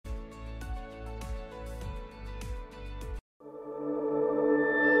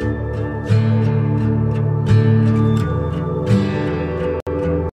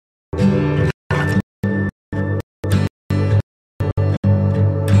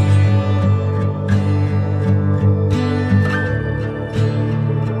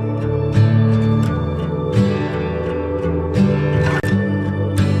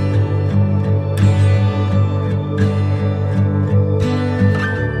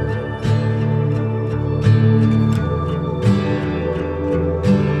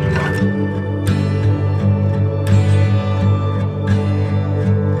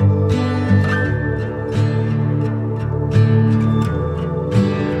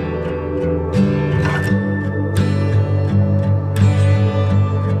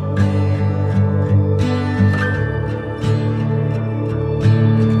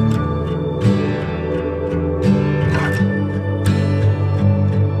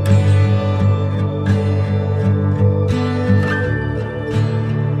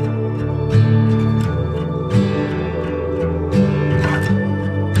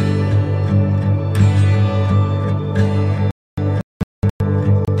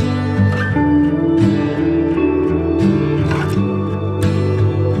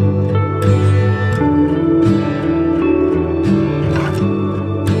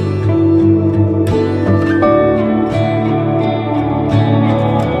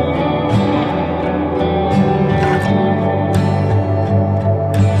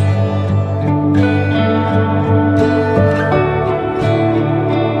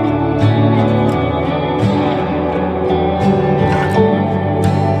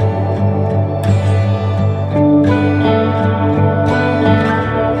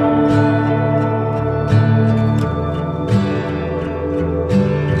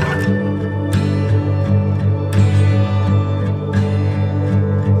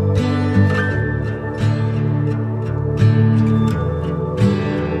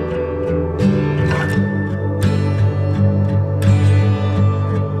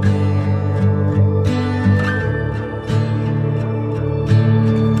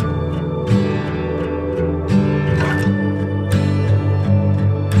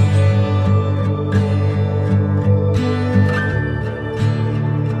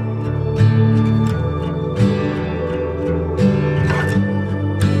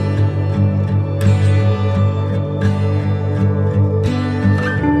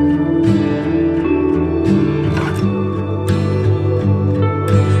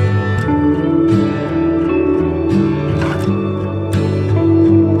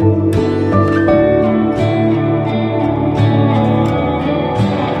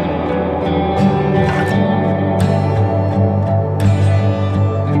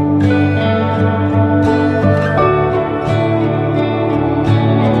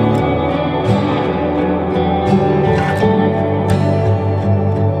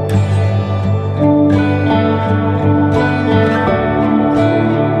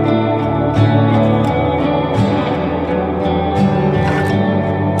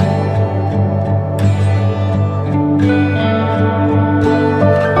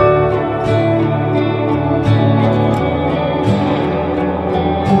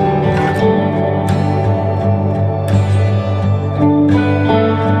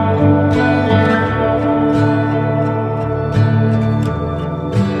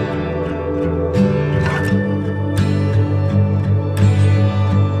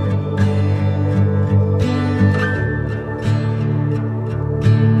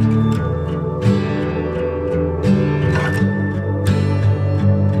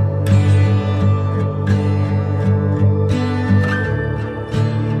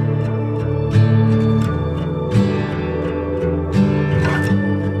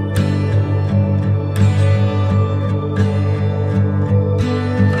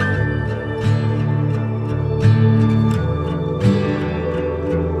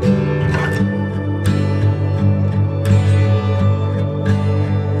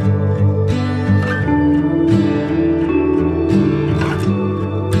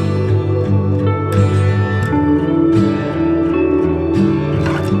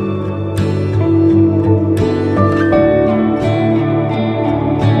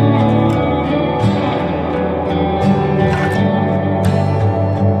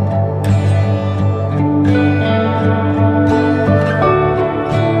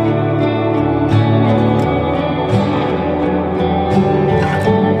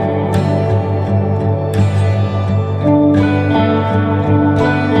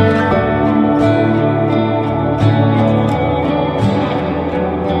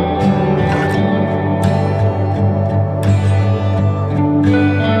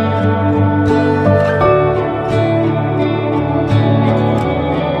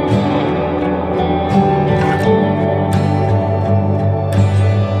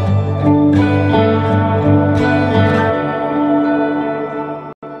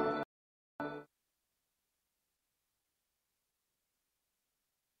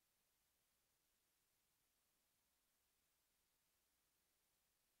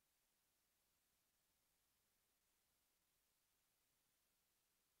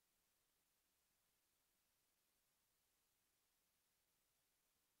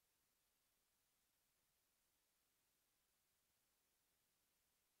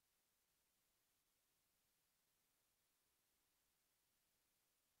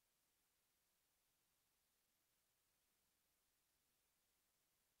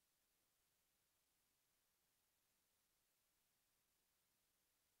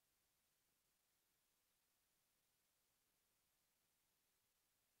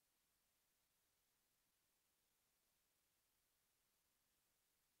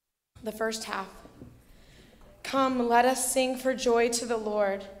The first half. Come, let us sing for joy to the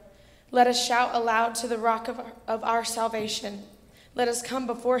Lord. Let us shout aloud to the rock of our salvation. Let us come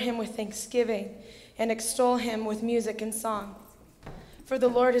before him with thanksgiving and extol him with music and song. For the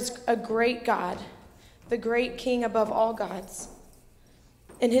Lord is a great God, the great King above all gods.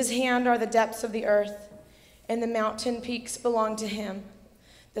 In his hand are the depths of the earth, and the mountain peaks belong to him.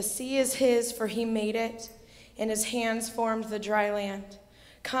 The sea is his, for he made it, and his hands formed the dry land.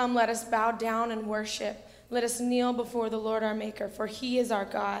 Come, let us bow down and worship. Let us kneel before the Lord our Maker, for he is our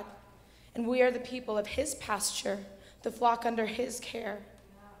God, and we are the people of his pasture, the flock under his care.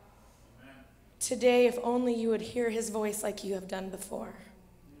 Amen. Today, if only you would hear his voice like you have done before.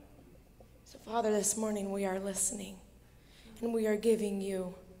 So, Father, this morning we are listening, and we are giving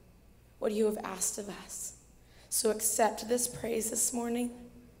you what you have asked of us. So accept this praise this morning.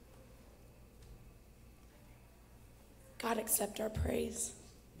 God, accept our praise.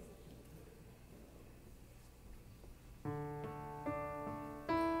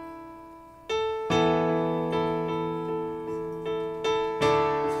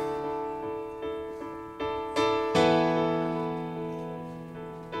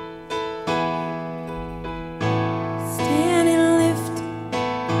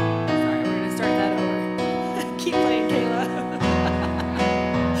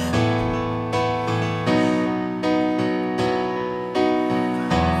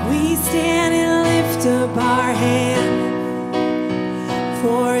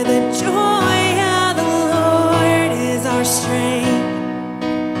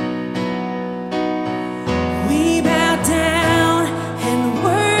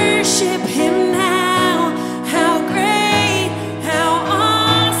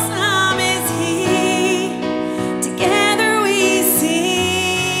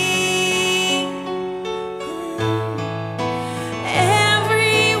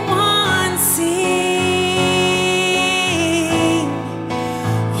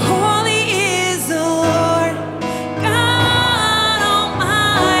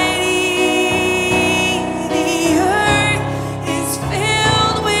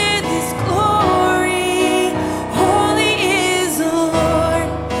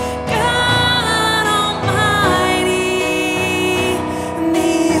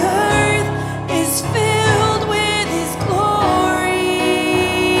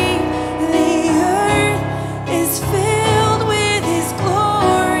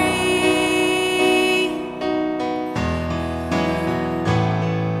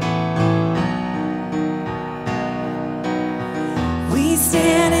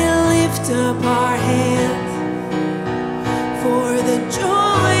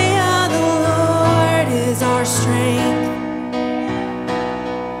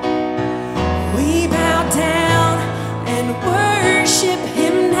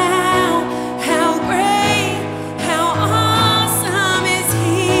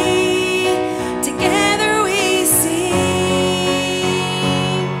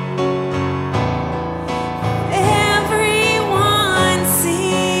 Everyone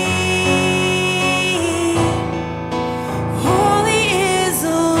sing.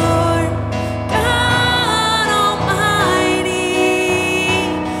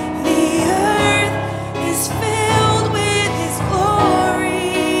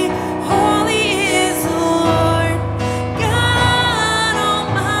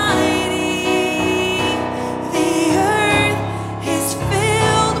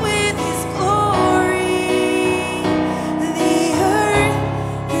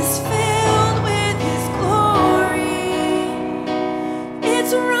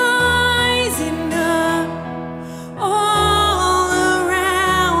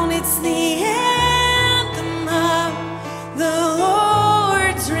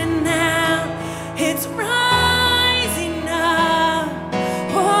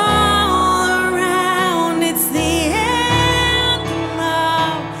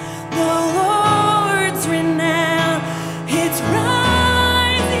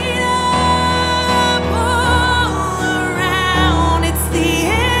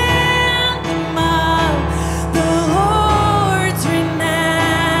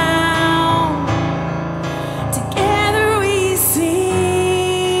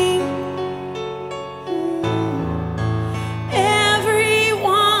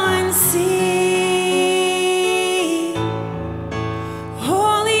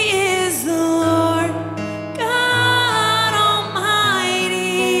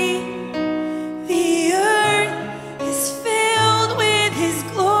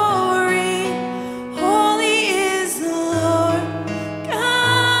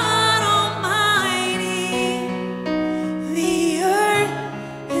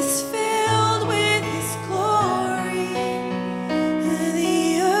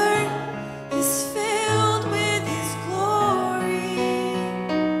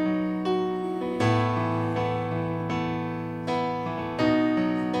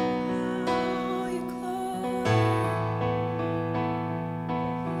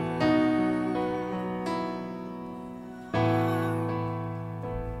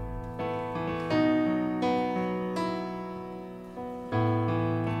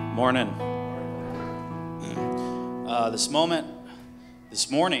 Morning. This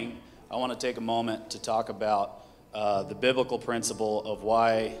morning, I want to take a moment to talk about the biblical principle of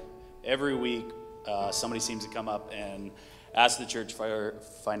why every week somebody seems to come up and ask the church for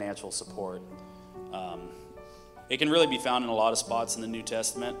financial support. It can really be found in a lot of spots in the New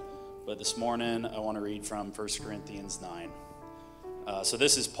Testament, but this morning I want to read from 1 Corinthians 9. So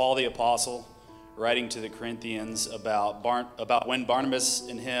this is Paul the Apostle writing to the Corinthians about when Barnabas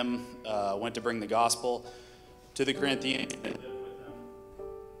and him went to bring the gospel to the Corinthians and lived with them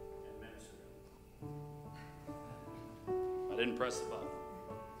and ministered to them. I didn't press the button.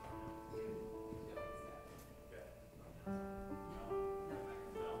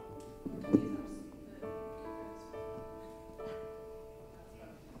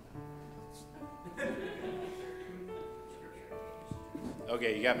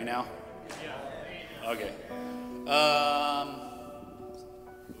 Okay, you got me now? Yeah. Okay.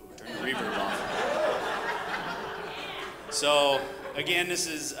 Turn the reverb on. So, again, this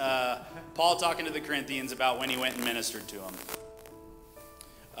is Paul talking to the Corinthians about when he went and ministered to them.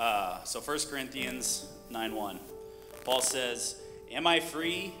 So 1 Corinthians 9:1. Paul says, "Am I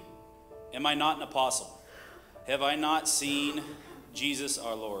free? Am I not an apostle? Have I not seen Jesus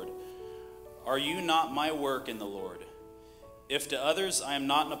our Lord? Are you not my work in the Lord? If to others I am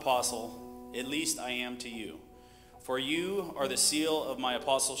not an apostle, at least I am to you. For you are the seal of my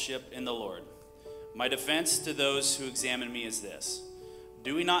apostleship in the Lord. My defense to those who examine me is this: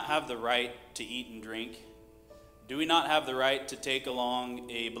 do we not have the right to eat and drink? Do we not have the right to take along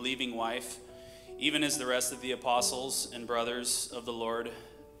a believing wife, even as the rest of the apostles and brothers of the Lord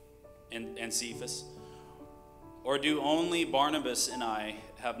and Cephas? Or do only Barnabas and I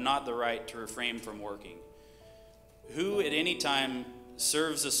have not the right to refrain from working? Who at any time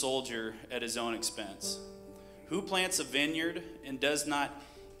serves a soldier at his own expense? Who plants a vineyard and does not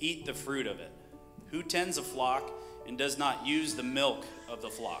eat the fruit of it? Who tends a flock and does not use the milk of the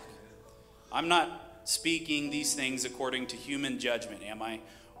flock? I'm not speaking these things according to human judgment, am I?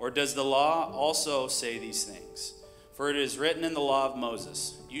 Or does the law also say these things? For it is written in the law of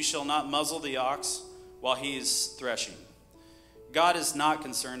Moses, you shall not muzzle the ox while he is threshing. God is not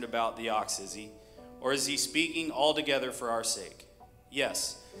concerned about the ox, is he? Or is he speaking altogether for our sake?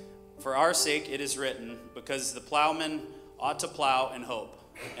 Yes, for our sake it is written, because the plowman ought to plow in hope,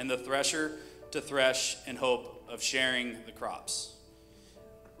 and the thresher to thresh in hope of sharing the crops.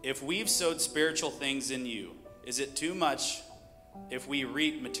 If we've sowed spiritual things in you, is it too much if we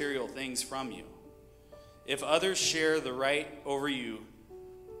reap material things from you? If others share the right over you,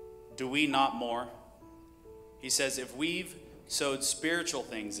 do we not more? He says, if we've sowed spiritual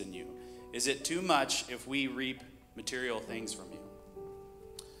things in you, is it too much if we reap material things from you?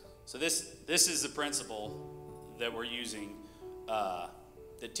 So this is the principle that we're using,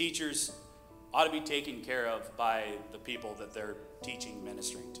 that teachers ought to be taken care of by the people that they're teaching,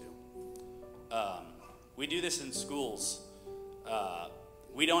 ministering to. We do this in schools.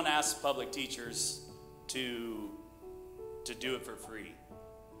 We don't ask public teachers to do it for free.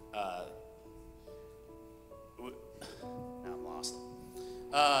 Now I'm lost.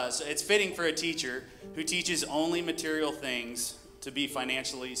 So it's fitting for a teacher who teaches only material things to be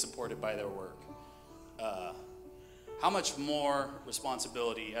financially supported by their work. How much more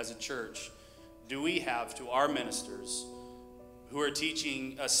responsibility as a church do we have to our ministers who are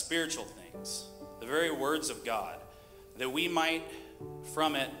teaching us spiritual things, the very words of God, that we might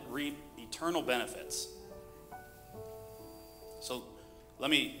from it reap eternal benefits? So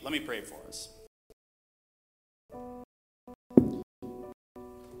let me pray for us.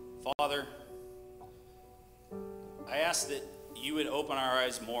 Father, I ask that you would open our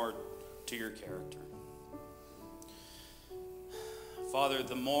eyes more to your character. Father,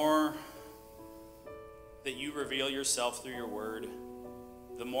 the more that you reveal yourself through your word,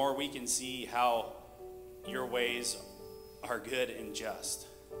 the more we can see how your ways are good and just.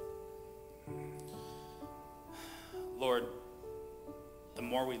 Lord, the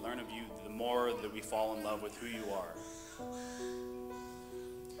more we learn of you, the more that we fall in love with who you are.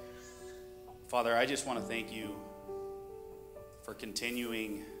 Father, I just want to thank you for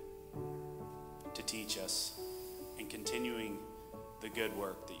continuing to teach us and continuing the good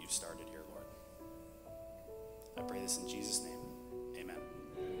work that you've started here, Lord. I pray this in Jesus' name. Amen.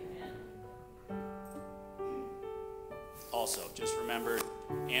 Also, just remember,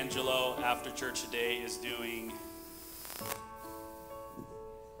 Angelo, after church today, is doing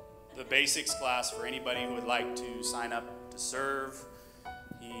the basics class for anybody who would like to sign up to serve.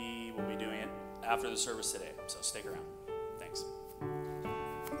 He will be doing it after the service today, so stick around. Thanks.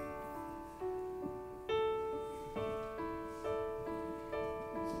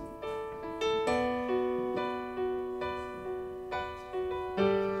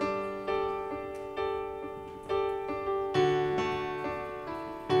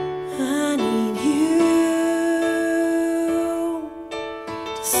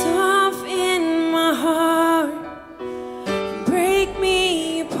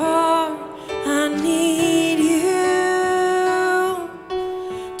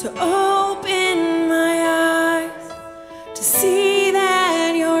 to open my eyes, to see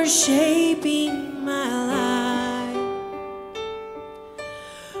that you're shaping my life.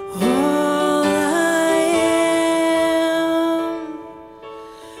 All I am,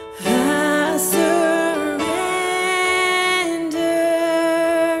 I surrender.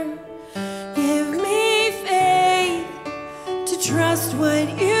 Give me faith to trust what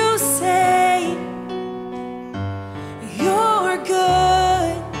you say. You're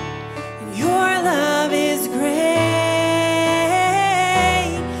good, and your love is great.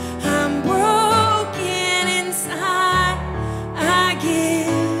 I'm broken inside, I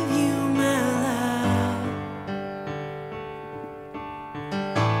give you my love.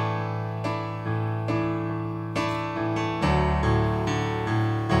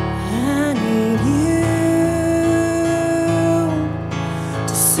 I need you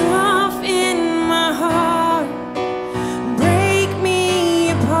to soften my heart, break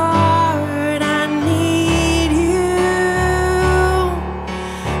me apart. I need you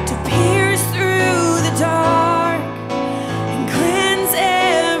to pierce through the dark and cleanse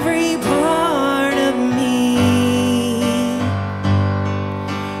every part of me.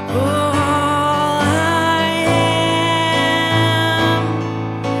 All I am,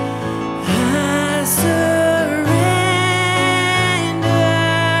 I surrender.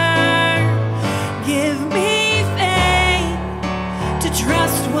 Give me faith to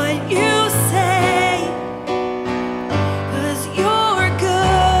trust what you say, 'cause you're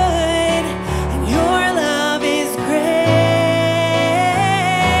good and your love is great.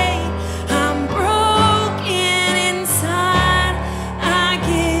 I'm broken inside, I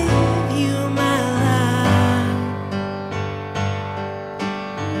give you my life.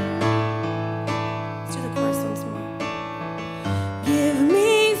 Let's do the chorus once more. Give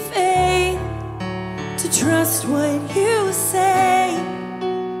me faith to trust what you say.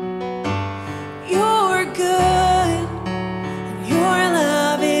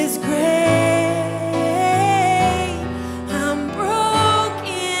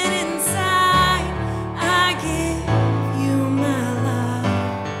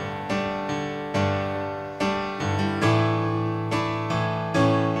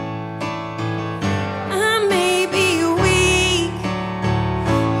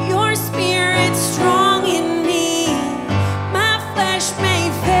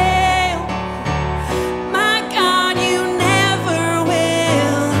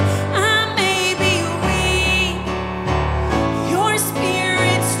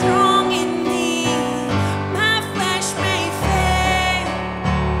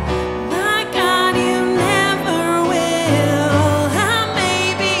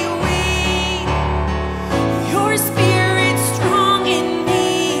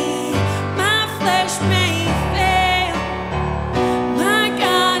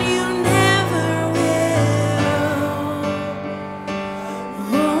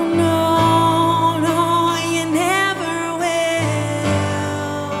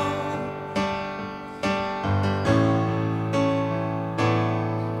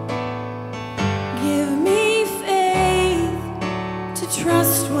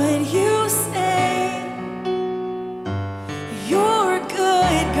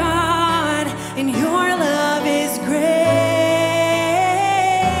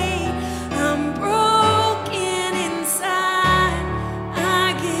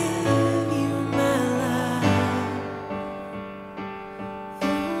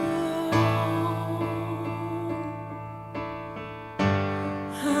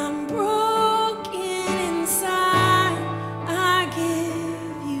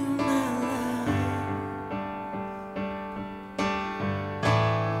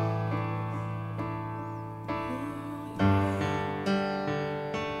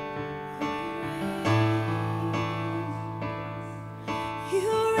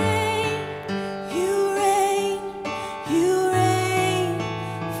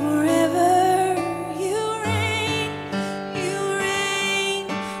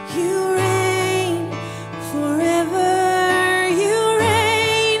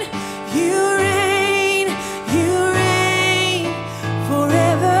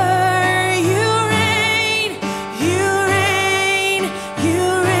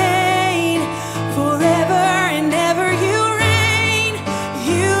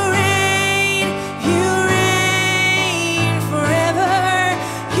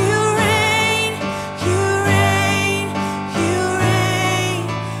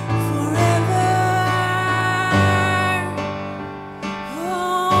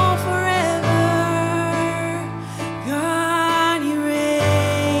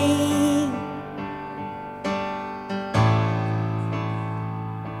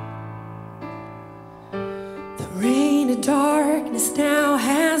 the darkness now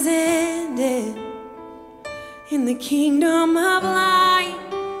has ended. In the kingdom of light,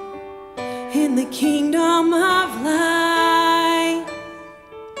 in the kingdom of light,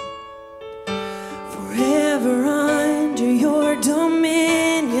 forever under your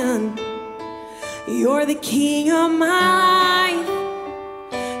dominion. You're the king of my life,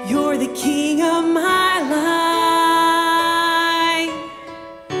 you're the king of my life.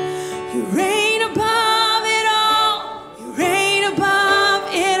 You reign above it all, you reign above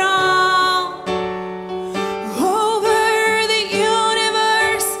it all, over the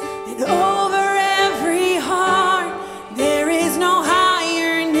universe and over every heart. There is no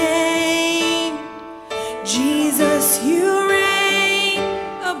higher name. Jesus, you reign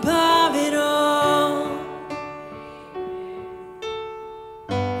above it all.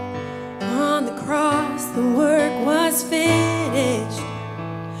 On the cross, the work was finished.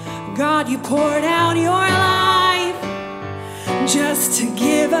 God, you poured out your life just to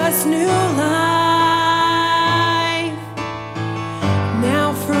give us new life.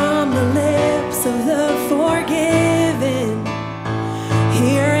 Now from the lips of the forgiven,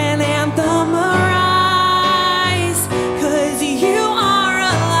 hear an anthem arise, 'cause you are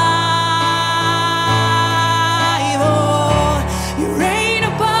alive. Oh, you reign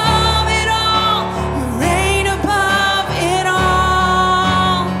above it all, you reign above it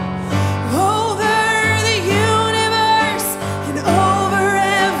all, over the universe and over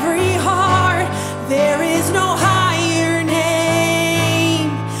every heart. There is no higher name.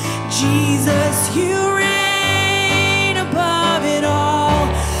 Jesus, you reign above it all.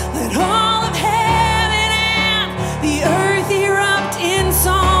 Let all of heaven and the earth erupt in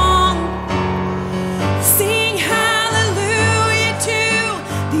song. Sing hallelujah to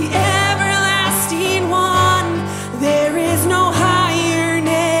the everlasting one. There is no higher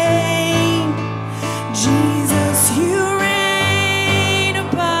name. Jesus, you reign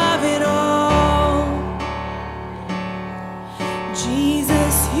above it all.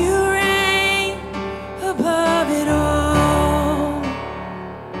 Jesus, you reign above it all.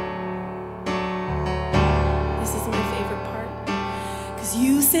 This is my favorite part. 'Cause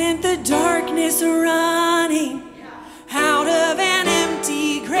you sent the darkness running out of an empty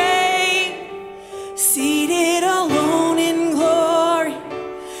grave, seated alone in glory,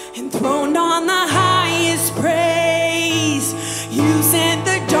 enthroned on the highest praise. You sent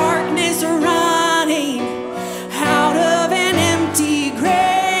the darkness running out of an empty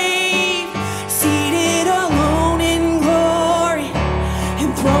grave, seated alone in glory,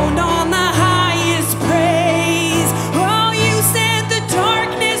 enthroned on the highest praise. Oh, you sent the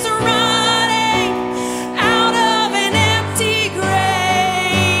darkness running out of an empty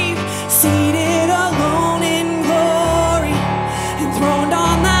grave, seated alone in glory, enthroned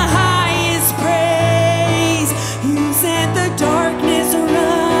on the highest praise. You sent the darkness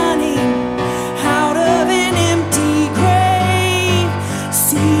running out of an empty grave,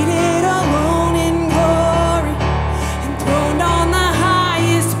 seated alone in glory, enthroned on the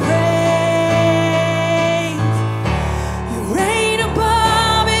highest praise. You reign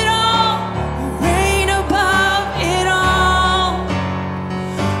above it all, you reign above it all,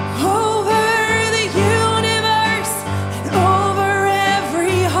 over the universe and over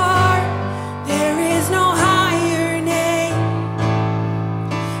every heart. There is no higher name.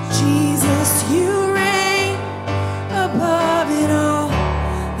 Jesus, you reign above it all.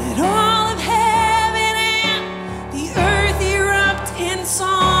 Let all of heaven and the earth erupt in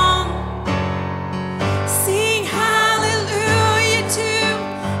song. Sing hallelujah to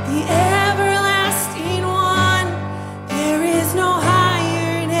the everlasting one. There is no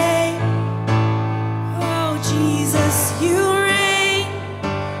higher name. Oh, Jesus, you reign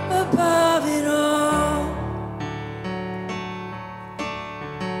above it all.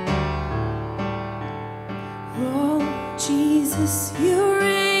 Oh, Jesus, you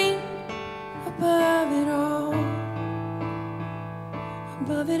reign above it all.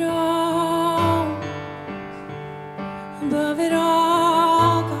 Above it all. Above it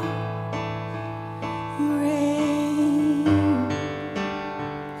all, God. You reign.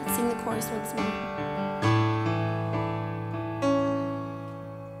 Let's sing the chorus once more.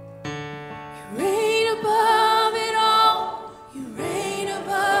 You reign above it all. You reign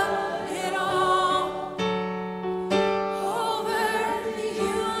above it all, over the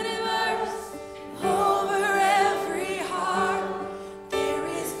universe, over every heart. There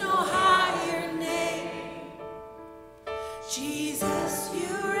is no higher name. Jesus.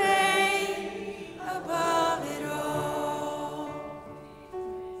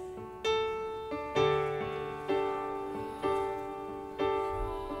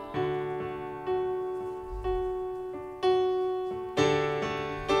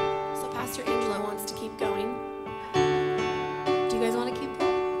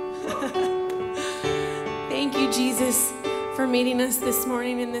 for meeting us this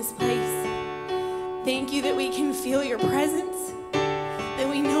morning in this place. Thank you that we can feel your presence, that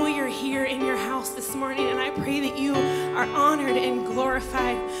we know you're here in your house this morning. And I pray that you are honored and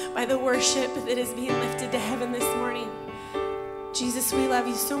glorified by the worship that is being lifted to heaven this morning. Jesus, we love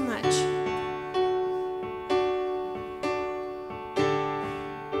you so much.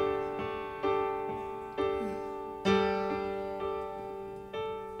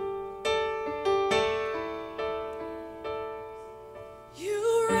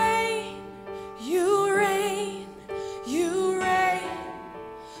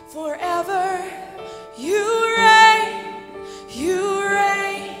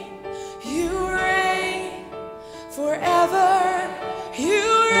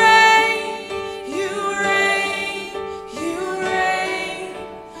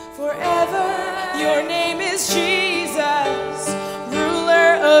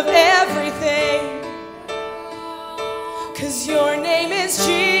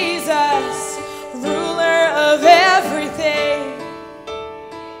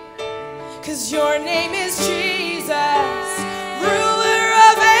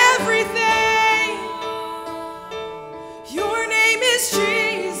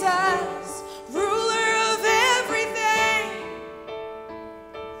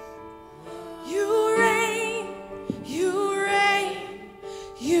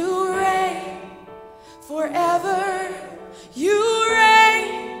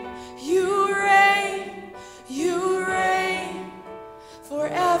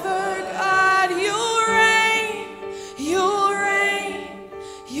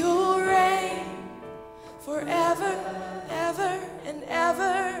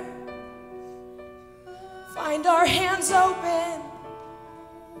 Find our hands open.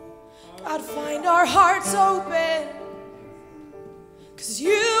 God, find our hearts open. 'Cause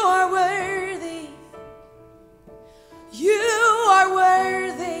you are worthy. You are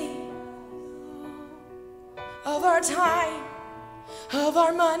worthy of our time, of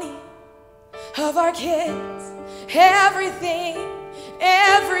our money, of our kids, everything,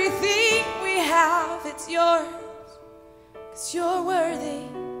 everything we have, it's yours. 'Cause you're worthy.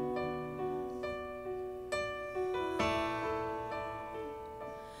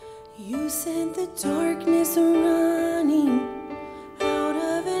 You sent the darkness running out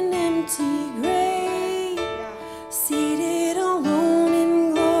of an empty grave, seated alone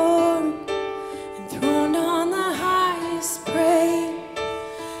in glory, enthroned on the highest praise.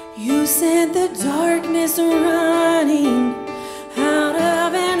 You sent the darkness running out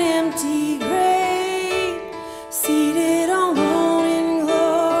of an empty grave, seated alone in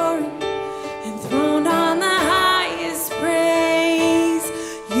glory, enthroned on the highest praise.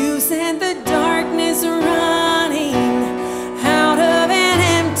 You sent the darkness running out of an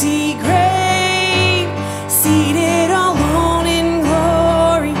empty grave, seated alone in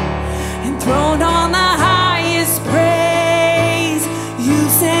glory, enthroned on the highest praise. You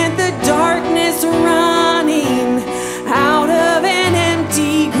sent the darkness running out of an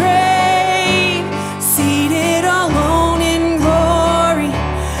empty grave, seated alone in glory,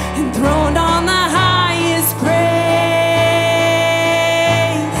 enthroned on the highest praise.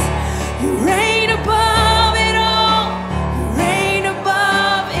 You reign above it all. You reign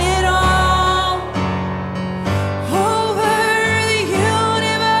above it all. Over the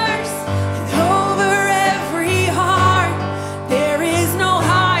universe and over every heart, there is no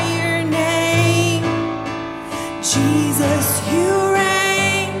higher name. Jesus, you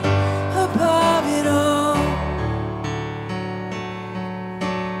reign above it all.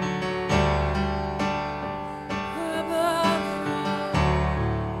 Above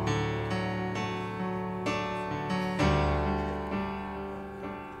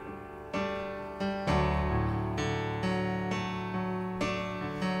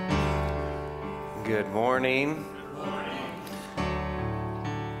Good morning.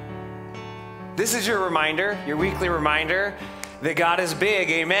 This is your reminder, your weekly reminder that God is big.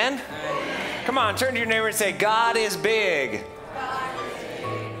 Amen? Come on, turn to your neighbor and say, God is big.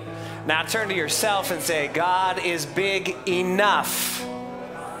 Now turn to yourself and say, God is big enough.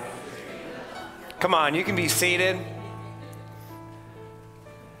 Come on, you can be seated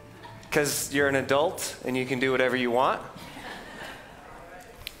because you're an adult and you can do whatever you want.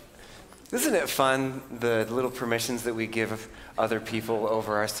 Isn't it fun, the little permissions that we give other people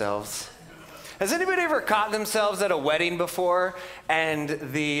over ourselves? Has anybody ever caught themselves at a wedding before and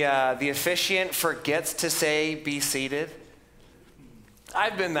the officiant forgets to say, be seated?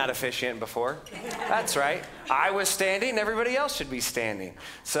 I've been that officiant before. That's right. I was standing, everybody else should be standing.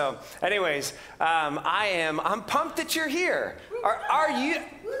 So anyways, I'm pumped that you're here. Are you?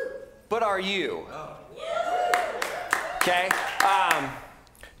 But are you? Okay?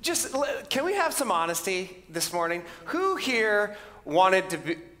 Can we have some honesty this morning? Who here wanted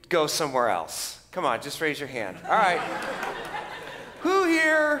to go somewhere else? Come on, just raise your hand. All right. Who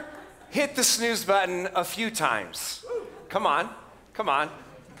here hit the snooze button a few times? Come on.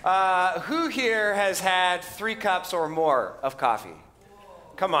 Who here has had 3 cups or more of coffee?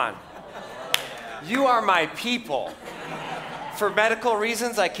 Come on. You are my people. For medical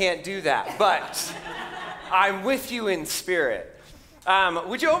reasons, I can't do that, but I'm with you in spirit.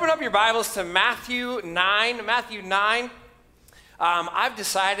 Would you open up your Bibles to Matthew 9? Matthew 9. I've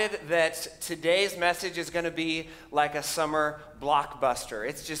decided that today's message is going to be like a summer blockbuster.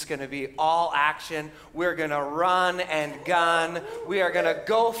 It's just going to be all action. We're going to run and gun. We are going to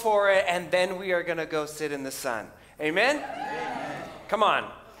go for it, and then we are going to go sit in the sun. Amen? Amen. Come on.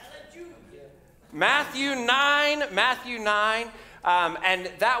 Matthew 9.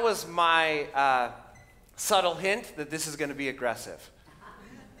 And that was my subtle hint that this is going to be aggressive.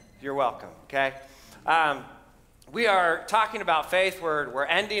 You're welcome, okay? We are talking about faith. We're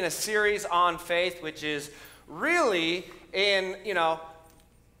ending a series on faith, which is really in,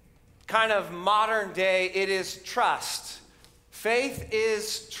 kind of modern day, it is trust. Faith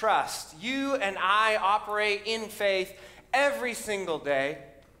is trust. You and I operate in faith every single day.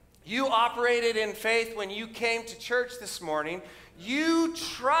 You operated in faith when you came to church this morning. You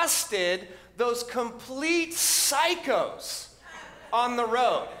trusted those complete psychos on the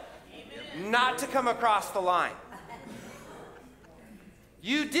road not to come across the line.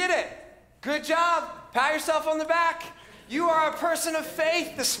 You did it. Good job. Pat yourself on the back. You are a person of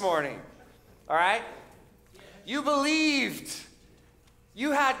faith this morning. All right? You believed.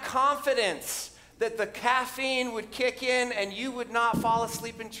 You had confidence that the caffeine would kick in and you would not fall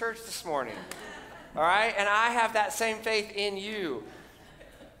asleep in church this morning. All right? And I have that same faith in you.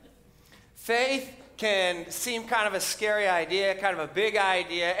 Faith can seem kind of a scary idea, kind of a big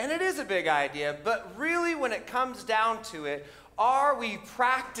idea, and it is a big idea, but really when it comes down to it, are we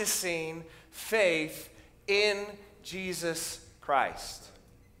practicing faith in Jesus Christ?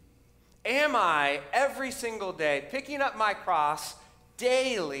 Am I every single day picking up my cross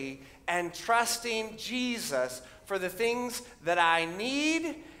daily and trusting Jesus for the things that I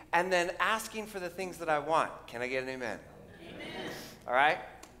need and then asking for the things that I want? Can I get an amen? Amen. All right?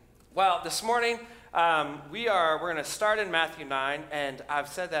 Well, this morning we're going to start in Matthew 9, and I've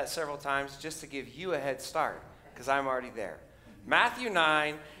said that several times just to give you a head start because I'm already there. Matthew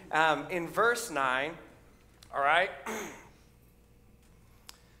 9, in verse 9, all right?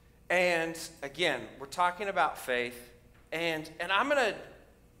 And again, we're talking about faith, and I'm going to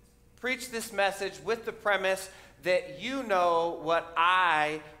preach this message with the premise that you know what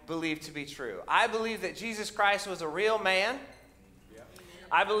I believe to be true. I believe that Jesus Christ was a real man.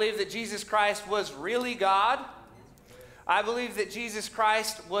 I believe that Jesus Christ was really God. I believe that Jesus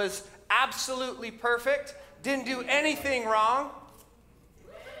Christ was absolutely perfect. Didn't do anything wrong.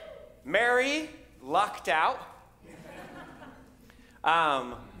 Mary lucked out.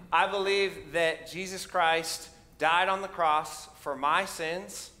 I believe that Jesus Christ died on the cross for my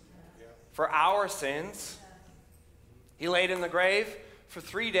sins, for our sins. He laid in the grave for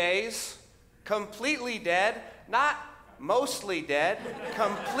 3 days, completely dead, not mostly dead,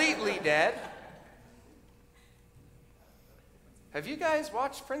 completely dead. Have you guys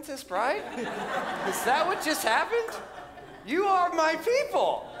watched Princess Bride? Is that what just happened? You are my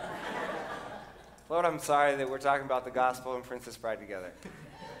people. Lord, I'm sorry that we're talking about the gospel and Princess Bride together.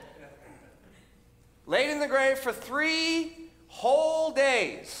 Laid in the grave for 3 whole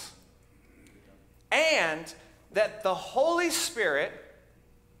days. And that the Holy Spirit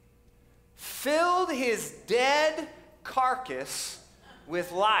filled his dead carcass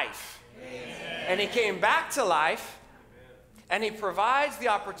with life. Amen. And he came back to life. And he provides the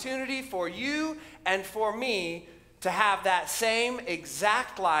opportunity for you and for me to have that same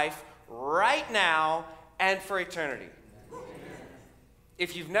exact life right now and for eternity.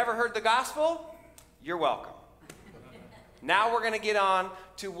 If you've never heard the gospel, you're welcome. Now we're going to get on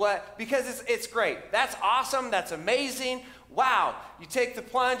to what, because it's great. That's awesome. That's amazing. Wow. You take the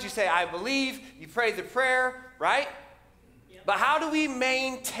plunge. You say, I believe. You pray the prayer, right? Yep. But how do we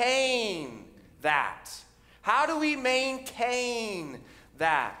maintain that? How do we maintain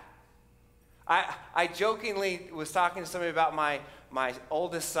that? I jokingly was talking to somebody about my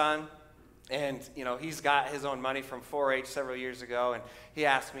oldest son, and he's got his own money from 4-H several years ago, and he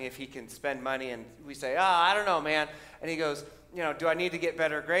asked me if he can spend money, and we say, I don't know, man. And he goes, do I need to get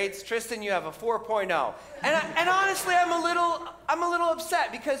better grades? Tristan, you have a 4.0. And honestly, I'm a little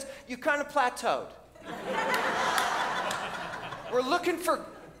upset because you kind of plateaued. We're looking for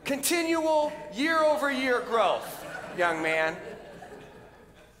continual year-over-year growth. young man.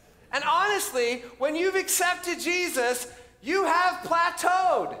 And honestly, when you've accepted Jesus, you have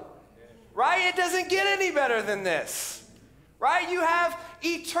plateaued, right? It doesn't get any better than this, right? You have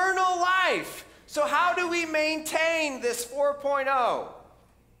eternal life. So how do we maintain this 4.0?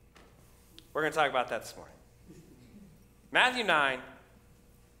 We're going to talk about that this morning. Matthew 9,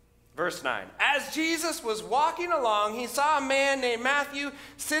 verse 9. As Jesus was walking along, he saw a man named Matthew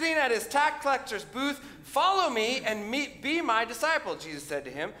sitting at his tax collector's booth. Follow me and be my disciple, Jesus said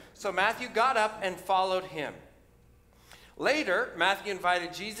to him. So Matthew got up and followed him. Later, Matthew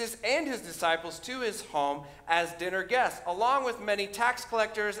invited Jesus and his disciples to his home as dinner guests, along with many tax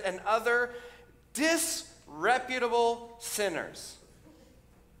collectors and other disreputable sinners.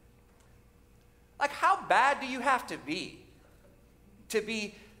 Like, how bad do you have to be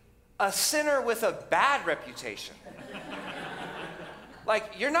a sinner with a bad reputation?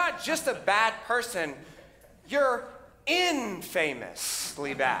 Like, you're not just a bad person, you're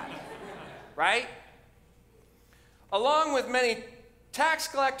infamously bad, right? Along with many tax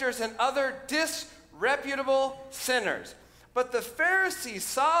collectors and other disreputable sinners. But when the Pharisees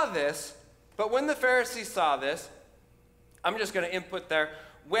saw this, I'm just going to input there,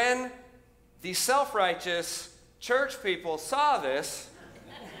 when the self-righteous church people saw this,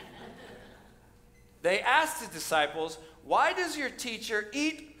 they asked the disciples, why does your teacher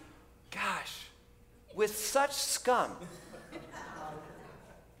eat, with such scum?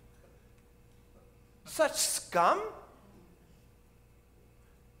 Such scum?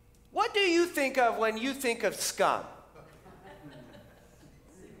 What do you think of when you think of scum?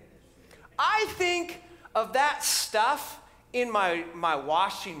 I think of that stuff in my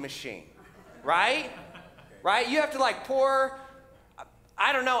washing machine, right? Right? You have to like pour,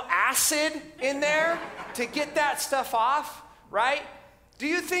 acid in there to get that stuff off, right? Do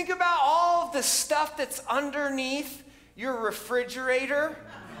you think about all of the stuff that's underneath your refrigerator?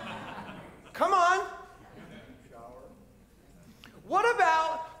 Come on. What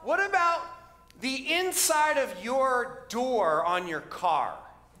about the inside of your door on your car,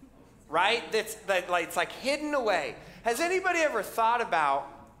 right? It's like hidden away. Has anybody ever thought about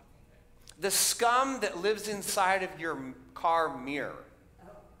the scum that lives inside of your car mirror?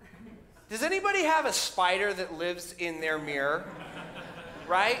 Does anybody have a spider that lives in their mirror,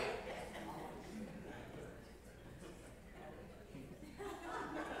 right?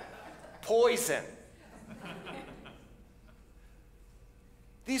 Poison.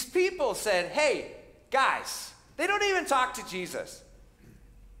 These people said, hey, guys, they don't even talk to Jesus.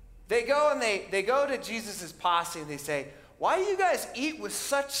 They go to Jesus' posse and they say, why do you guys eat with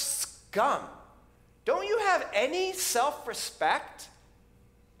such scum? Don't you have any self-respect?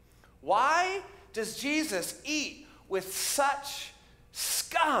 Why does Jesus eat with such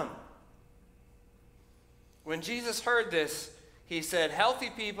scum? When Jesus heard this, he said, healthy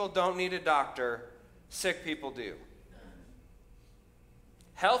people don't need a doctor, sick people do.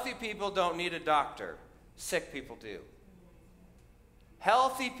 Healthy people don't need a doctor, sick people do.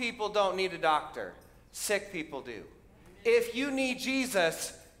 Healthy people don't need a doctor, sick people do. If you need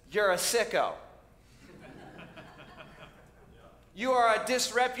Jesus, you're a sicko. You are a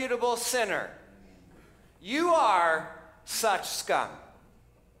disreputable sinner. You are such scum.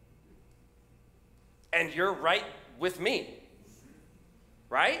 And you're right with me,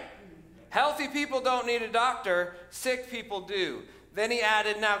 right? Healthy people don't need a doctor, sick people do. Then he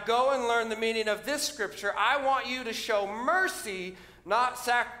added, now go and learn the meaning of this scripture. I want you to show mercy, not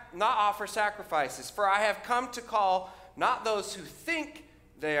offer sacrifices. For I have come to call not those who think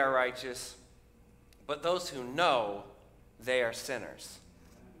they are righteous, but those who know they are sinners.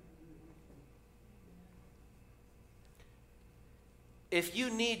 If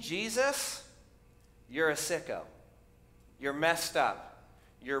you need Jesus, you're a sicko. You're messed up.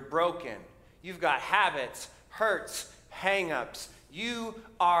 You're broken. You've got habits, hurts, hang-ups. You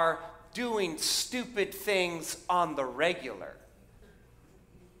are doing stupid things on the regular.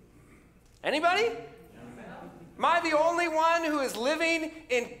 Anybody? Am I the only one who is living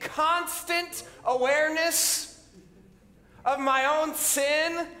in constant awareness of my own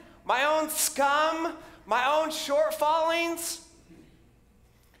sin, my own scum, my own shortfallings?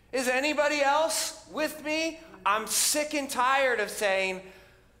 Is anybody else with me? I'm sick and tired of saying,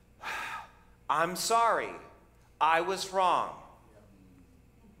 I'm sorry, I was wrong.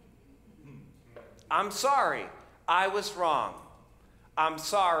 I'm sorry, I was wrong. I'm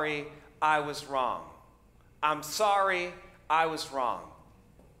sorry, I was wrong. I'm sorry, I was wrong.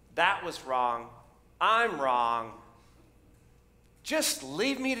 That was wrong. I'm wrong. Just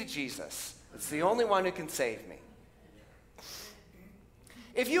leave me to Jesus. It's the only one who can save me.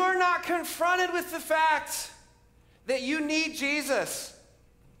 If you are not confronted with the fact that you need Jesus.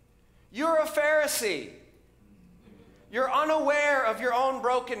 You're a Pharisee. You're unaware of your own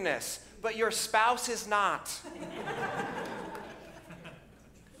brokenness, but your spouse is not.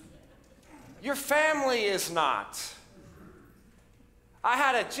 Your family is not. I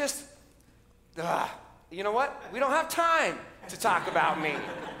had to just, you know what? We don't have time to talk about me,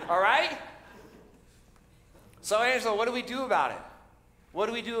 all right? So, Angela, what do we do about it? What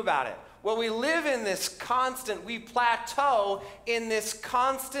do we do about it? Well, we live in this constant, we plateau in this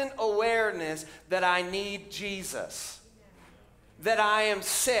constant awareness that I need Jesus, that I am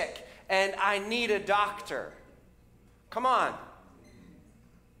sick and I need a doctor. Come on.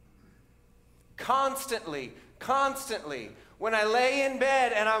 Constantly, when I lay in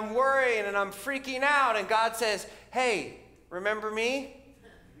bed and I'm worrying and I'm freaking out and God says, hey, remember me?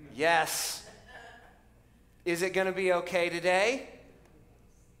 Yes. Is it going to be okay today?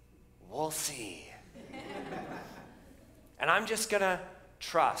 We'll see. And I'm just going to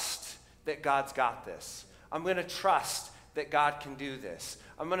trust that God's got this. I'm going to trust that God can do this.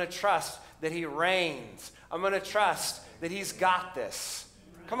 I'm going to trust that he reigns. I'm going to trust that he's got this.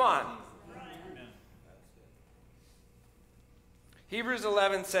 Come on. Hebrews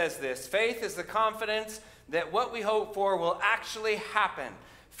 11 says this: faith is the confidence that what we hope for will actually happen.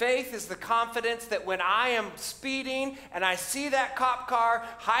 Faith is the confidence that when I am speeding and I see that cop car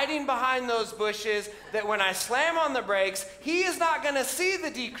hiding behind those bushes, that when I slam on the brakes, he is not going to see the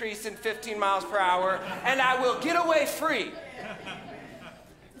decrease in 15 miles per hour and I will get away free.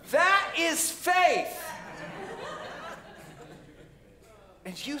 That is faith.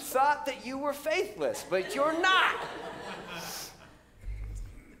 And you thought that you were faithless, but you're not.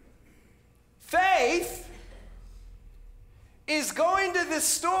 Faith is going to the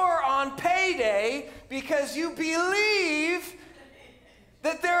store on payday because you believe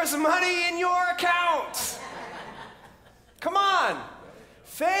that there's money in your account. Come on.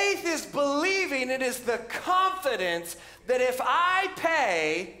 Faith is believing, it is the confidence that if I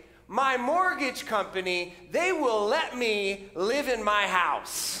pay my mortgage company, they will let me live in my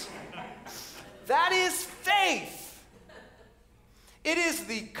house. That is faith. It is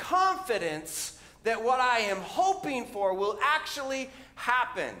the confidence that what I am hoping for will actually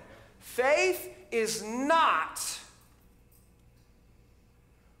happen. Faith is not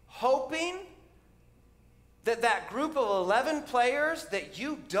hoping that that group of 11 players that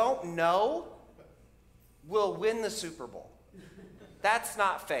you don't know will win the Super Bowl. That's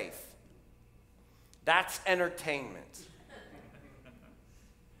not faith. That's entertainment.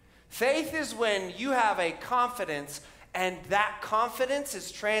 Faith is when you have a confidence and that confidence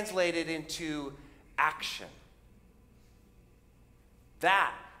is translated into action.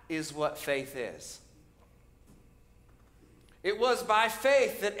 That is what faith is. It was by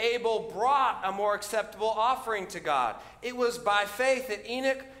faith that Abel brought a more acceptable offering to God. It was by faith that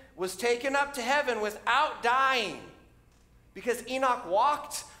Enoch was taken up to heaven without dying, because Enoch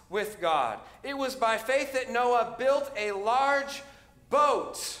walked with God. It was by faith that Noah built a large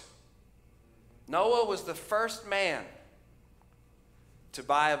boat. Noah was the first man to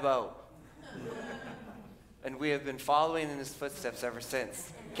buy a boat. And we have been following in his footsteps ever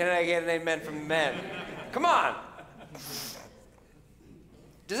since. Can I get an amen from the men? Come on.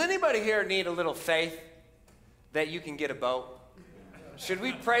 Does anybody here need a little faith that you can get a boat? Should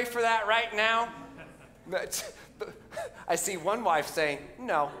we pray for that right now? I see one wife saying,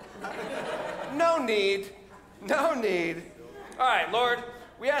 no. No need. No need. All right, Lord,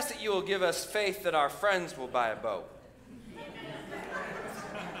 we ask that you will give us faith that our friends will buy a boat.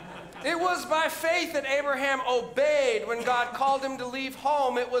 It was by faith that Abraham obeyed when God called him to leave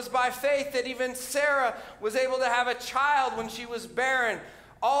home. It was by faith that even Sarah was able to have a child when she was barren.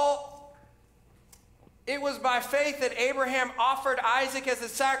 It was by faith that Abraham offered Isaac as a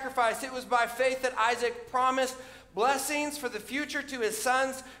sacrifice. It was by faith that Isaac promised blessings for the future to his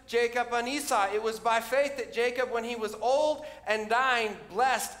sons, Jacob and Esau. It was by faith that Jacob, when he was old and dying,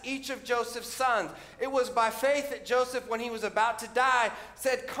 blessed each of Joseph's sons. It was by faith that Joseph, when he was about to die,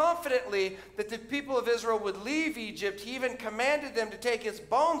 said confidently that the people of Israel would leave Egypt. He even commanded them to take his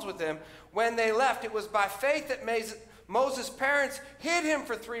bones with them when they left. It was by faith that Moses' parents hid him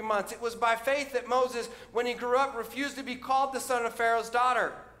for 3 months. It was by faith that Moses, when he grew up, refused to be called the son of Pharaoh's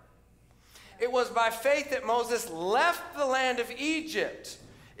daughter. It was by faith that Moses left the land of Egypt.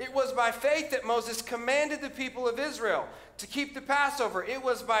 It was by faith that Moses commanded the people of Israel to keep the Passover. It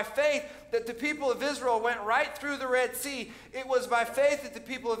was by faith that the people of Israel went right through the Red Sea. It was by faith that the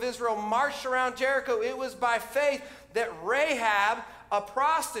people of Israel marched around Jericho. It was by faith that Rahab, a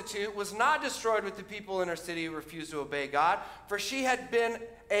prostitute, was not destroyed with the people in her city who refused to obey God, for she had been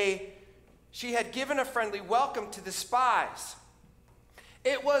a She had given a friendly welcome to the spies.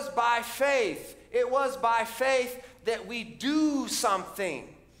 It was by faith. It was by faith that we do something.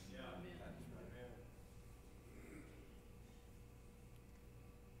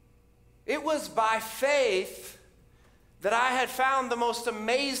 It was by faith that I had found the most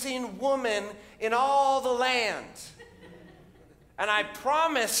amazing woman in all the land. And I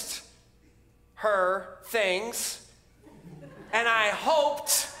promised her things, and I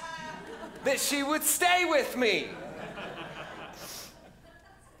hoped that she would stay with me.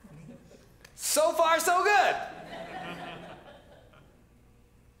 So far, so good.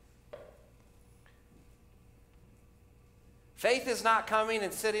 Faith is not coming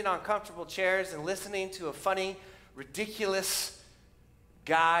and sitting on comfortable chairs and listening to a funny, ridiculous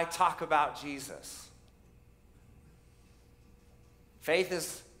guy talk about Jesus. Faith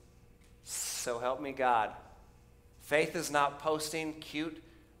is, so help me God, faith is not posting cute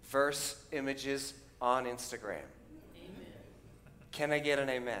verse images on Instagram. Amen. Can I get an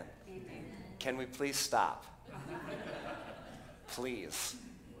amen? Amen. Can we please stop? Please.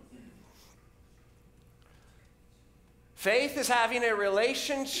 Faith is having a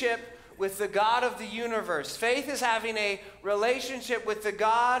relationship with the God of the universe. Faith is having a relationship with the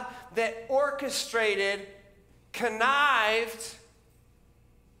God that orchestrated, connived,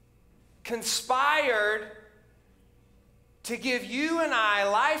 conspired to give you and I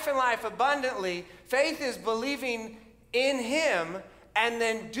life and life abundantly. Faith is believing in Him and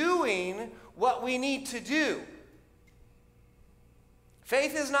then doing what we need to do.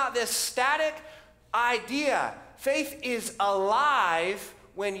 Faith is not this static idea. Faith is alive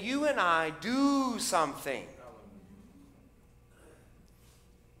when you and I do something.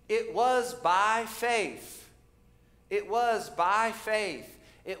 It was by faith. It was by faith.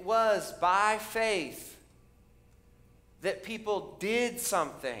 It was by faith that people did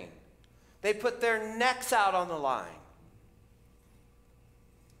something. They put their necks out on the line.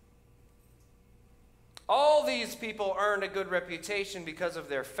 All these people earned a good reputation because of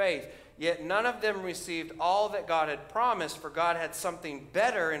their faith, yet none of them received all that God had promised, for God had something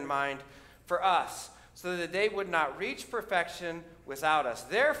better in mind for us, so that they would not reach perfection without us.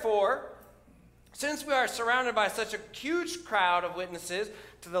 Therefore, since we are surrounded by such a huge crowd of witnesses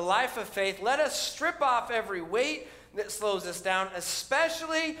to the life of faith, let us strip off every weight that slows us down,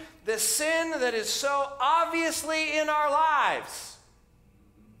 especially the sin that is so obviously in our lives.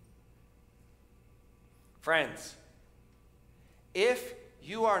 Friends, if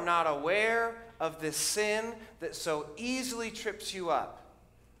you are not aware of this sin that so easily trips you up,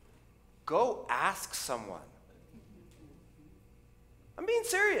 go ask someone. I'm being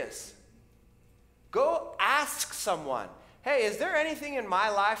serious. Go ask someone. Hey, is there anything in my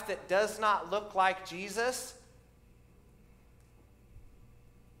life that does not look like Jesus?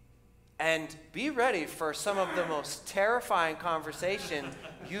 And be ready for some of the most terrifying conversation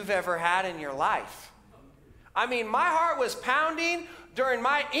you've ever had in your life. I mean, my heart was pounding during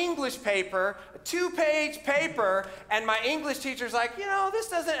my English paper, a 2-page paper, and my English teacher's like, this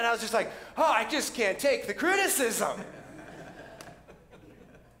doesn't, and I was just like, I just can't take the criticism.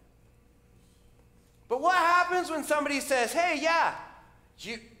 But what happens when somebody says, hey, yeah,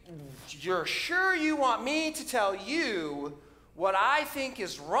 you're sure you want me to tell you what I think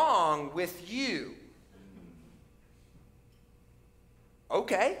is wrong with you?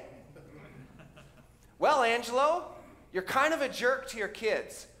 Okay. Well, Angelo, you're kind of a jerk to your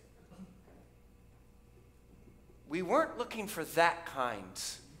kids. We weren't looking for that kind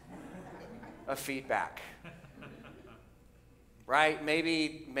of feedback. Right?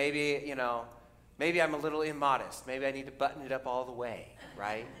 Maybe I'm a little immodest. Maybe I need to button it up all the way,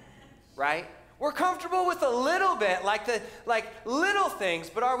 right? Right? We're comfortable with a little bit, like little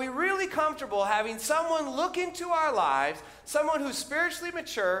things, but are we really comfortable having someone look into our lives, someone who's spiritually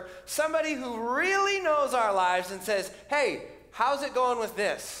mature, somebody who really knows our lives and says, hey, how's it going with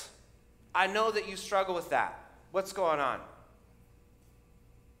this? I know that you struggle with that. What's going on?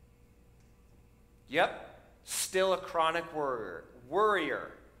 Yep, still a chronic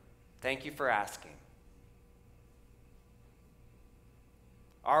worrier. Thank you for asking.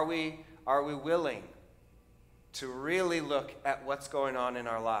 Are we willing to really look at what's going on in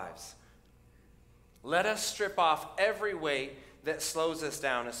our lives? Let us strip off every weight that slows us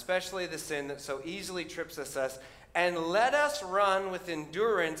down, especially the sin that so easily trips us, and let us run with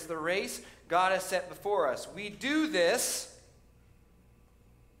endurance the race God has set before us. We do this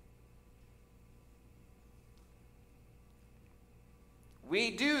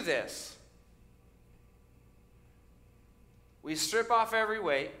We strip off every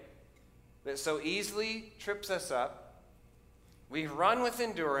weight that so easily trips us up. We run with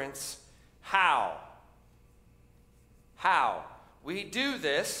endurance, How? How? We do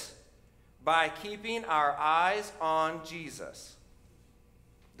this by keeping our eyes on Jesus,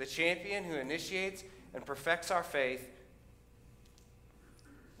 the champion who initiates and perfects our faith.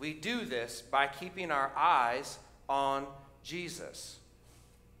 We do this by keeping our eyes on Jesus.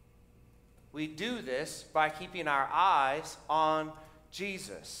 We do this by keeping our eyes on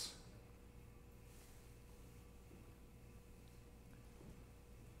Jesus.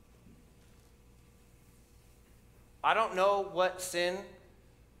 I don't know what sin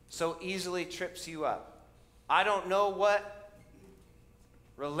so easily trips you up. I don't know what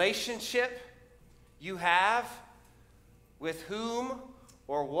relationship you have with whom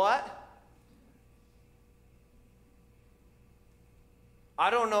or what. I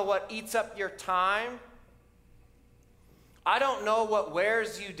don't know what eats up your time. I don't know what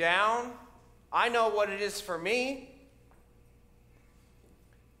wears you down. I know what it is for me.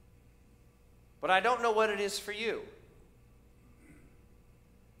 But I don't know what it is for you.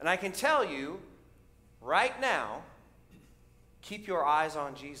 And I can tell you right now, keep your eyes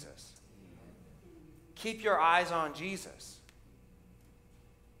on Jesus. Keep your eyes on Jesus.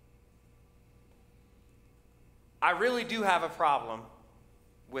 I really do have a problem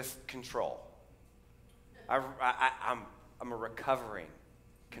with control. I'm a recovering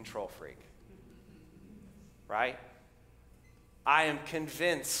control freak. Right? I am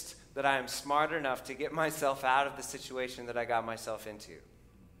convinced that I am smart enough to get myself out of the situation that I got myself into.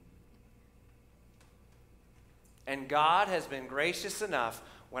 And God has been gracious enough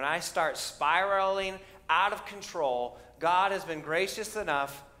when I start spiraling out of control. God has been gracious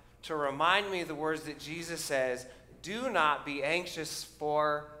enough to remind me the words that Jesus says, do not be anxious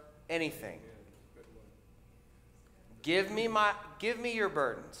for anything. Give me your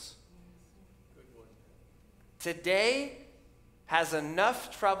burdens. Today has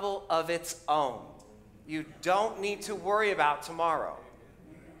enough trouble of its own. You don't need to worry about tomorrow.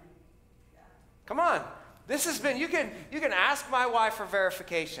 Come on. This has been, you can ask my wife for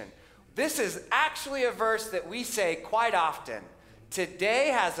verification. This is actually a verse that we say quite often. Today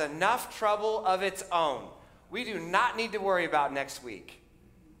has enough trouble of its own. We do not need to worry about next week.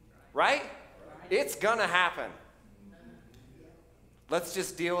 Right? It's gonna happen. Let's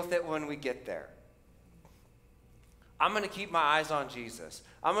just deal with it when we get there. I'm going to keep my eyes on Jesus.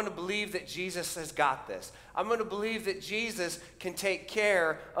 I'm going to believe that Jesus has got this. I'm going to believe that Jesus can take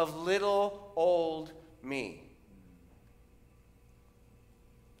care of little old me.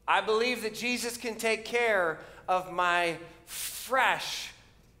 I believe that Jesus can take care of my fresh,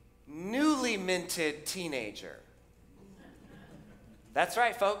 newly minted teenager. That's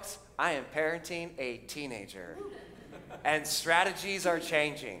right, folks. I am parenting a teenager. And strategies are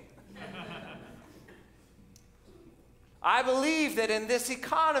changing. I believe that in this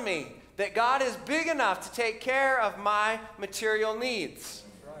economy, that God is big enough to take care of my material needs.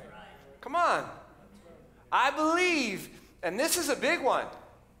 Come on. I believe, and this is a big one,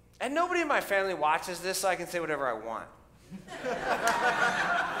 and nobody in my family watches this, so I can say whatever I want.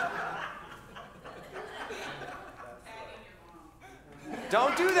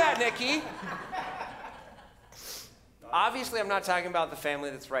 Don't do that, Nikki. Obviously, I'm not talking about the family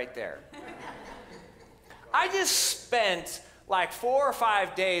that's right there. I just spent like 4 or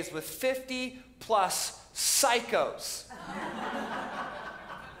 5 days with 50 plus psychos.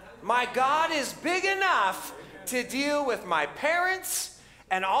 My God is big enough to deal with my parents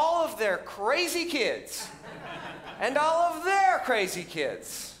and all of their crazy kids and all of their crazy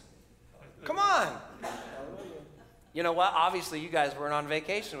kids. Come on. You know what? Obviously, you guys weren't on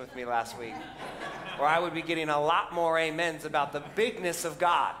vacation with me last week, or I would be getting a lot more amens about the bigness of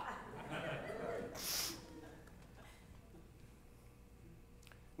God.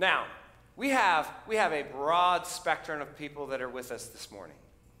 Now, we have a broad spectrum of people that are with us this morning.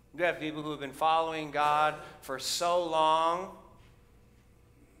 We have people who have been following God for so long,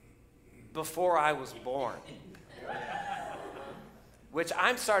 before I was born, which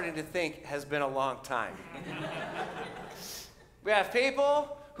I'm starting to think has been a long time. We have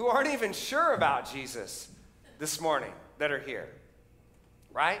people who aren't even sure about Jesus this morning that are here,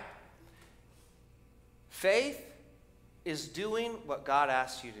 right? Faith is doing what God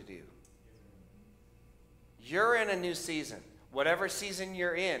asks you to do. You're in a new season. Whatever season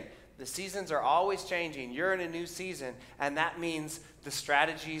you're in, the seasons are always changing. You're in a new season, and that means the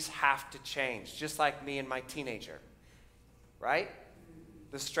strategies have to change, just like me and my teenager, right?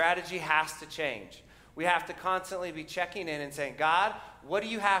 The strategy has to change. We have to constantly be checking in and saying, God, what do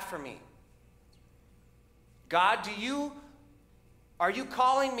you have for me? God, are you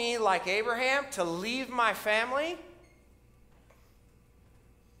calling me like Abraham to leave my family?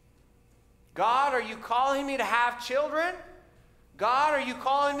 God, are you calling me to have children? God, are you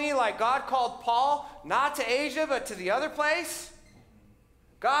calling me like God called Paul, not to Asia, but to the other place?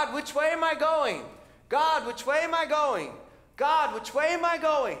 God, which way am I going? God, which way am I going? God, which way am I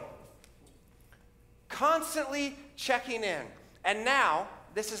going? Constantly checking in. And now,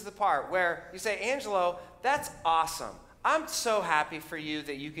 this is the part where you say, Angelo, that's awesome. I'm so happy for you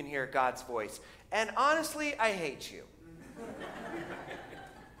that you can hear God's voice. And honestly, I hate you.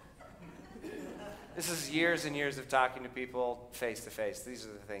 This is years and years of talking to people face to face. These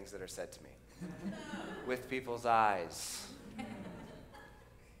are the things that are said to me. With people's eyes.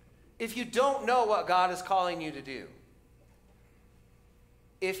 If you don't know what God is calling you to do,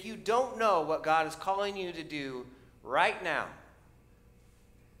 if you don't know what God is calling you to do right now,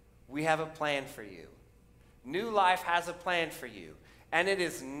 we have a plan for you. New Life has a plan for you. And it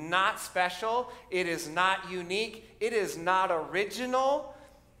is not special. It is not unique. It is not original.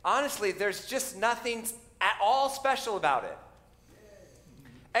 Honestly, there's just nothing at all special about it.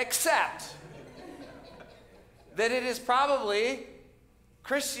 Except that it is probably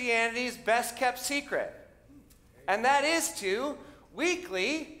Christianity's best kept secret. And that is to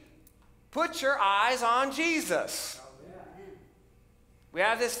weekly put your eyes on Jesus. We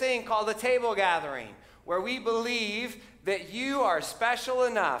have this thing called the table gathering, where we believe that you are special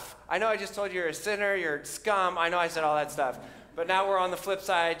enough. I know I just told you you're a sinner, you're scum. I know I said all that stuff. But now we're on the flip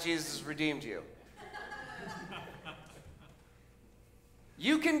side. Jesus has redeemed you.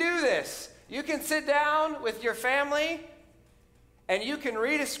 You can do this. You can sit down with your family and you can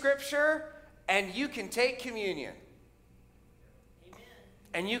read a scripture and you can take communion. Amen.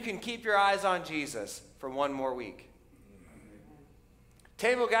 And you can keep your eyes on Jesus for one more week.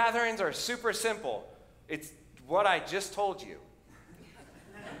 Table gatherings are super simple. It's what I just told you.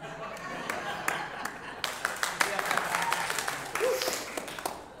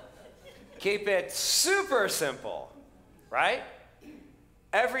 Keep it super simple, right?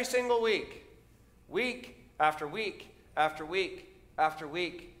 Every single week, week after week after week after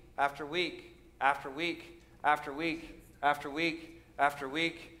week after week after week after week after week after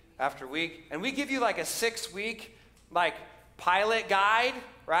week after week. And we give you like a 6-week pilot guide,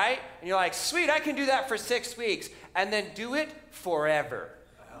 right? And you're like, sweet, I can do that for 6 weeks. And then do it forever.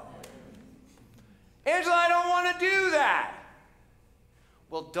 Angela, I don't want to do that.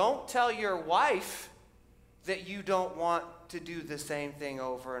 Well, don't tell your wife that you don't want to do the same thing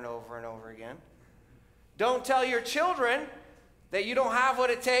over and over and over again. Don't tell your children that you don't have what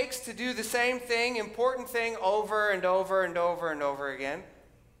it takes to do the same thing, important thing, over and over and over and over again.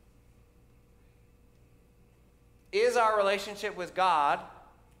 Is our relationship with God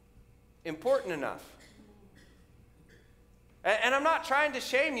important enough? And I'm not trying to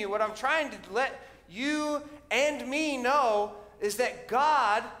shame you. What I'm trying to let you and me know is that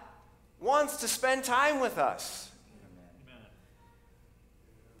God wants to spend time with us. Amen.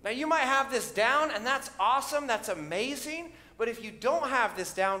 Now, you might have this down, and that's awesome. That's amazing. But if you don't have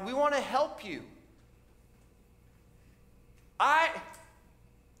this down, we want to help you. I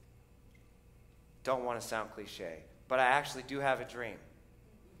don't want to sound cliche, but I actually do have a dream.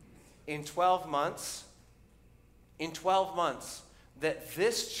 In 12 months, that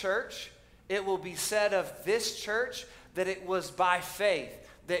this church, it will be said of this church that it was by faith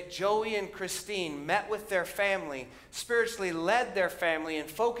that Joey and Christine met with their family, spiritually led their family in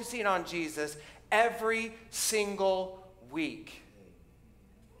focusing on Jesus every single week.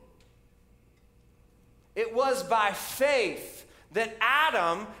 It was by faith that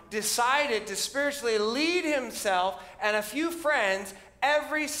Adam decided to spiritually lead himself and a few friends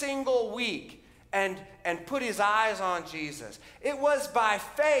every single week and put his eyes on Jesus. It was by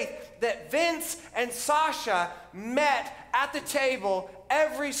faith that Vince and Sasha met at the table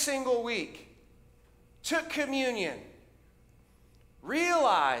every single week, took communion,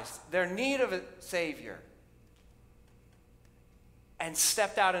 realized their need of a Savior, and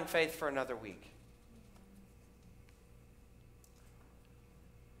stepped out in faith for another week.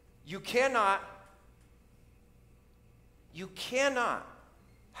 You cannot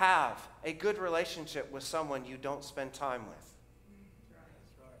have a good relationship with someone you don't spend time with.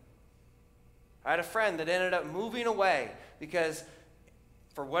 I had a friend that ended up moving away because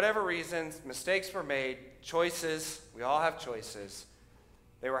for whatever reasons, mistakes were made, choices, we all have choices.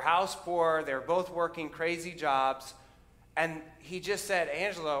 They were house poor, they were both working crazy jobs, and he just said,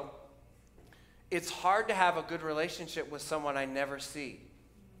 Angelo, it's hard to have a good relationship with someone I never see.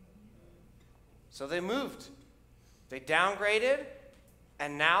 So they moved. They downgraded,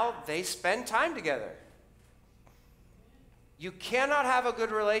 and now they spend time together. You cannot have a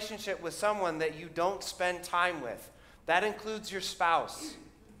good relationship with someone that you don't spend time with. That includes your spouse.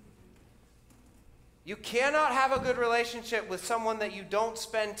 You cannot have a good relationship with someone that you don't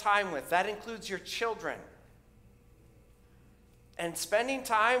spend time with. That includes your children. And spending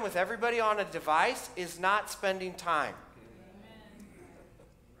time with everybody on a device is not spending time.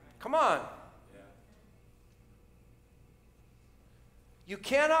 Come on. You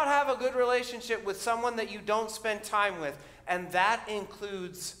cannot have a good relationship with someone that you don't spend time with, and that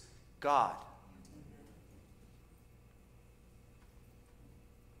includes God.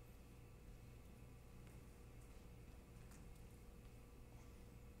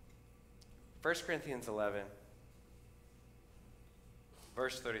 First Corinthians 11,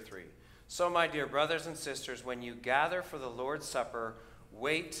 verse 33. So, my dear brothers and sisters, when you gather for the Lord's Supper,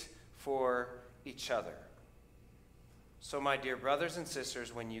 wait for each other. So, my dear brothers and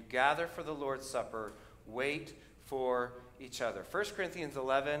sisters, when you gather for the Lord's Supper, wait for each other. 1 Corinthians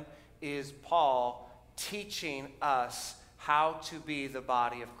 11 is Paul teaching us how to be the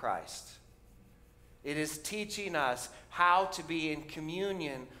body of Christ. It is teaching us how to be in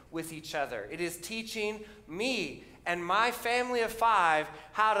communion with each other. It is teaching me and my family of 5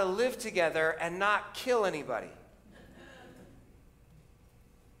 how to live together and not kill anybody.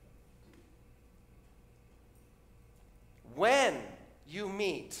 When you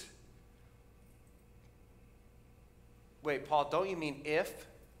meet, wait, Paul, don't you mean if?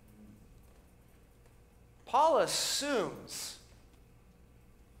 Paul assumes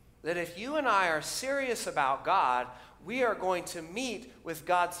that if you and I are serious about God, we are going to meet with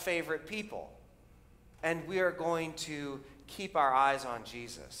God's favorite people. And we are going to keep our eyes on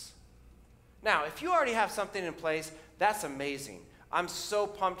Jesus. Now, if you already have something in place, that's amazing. I'm so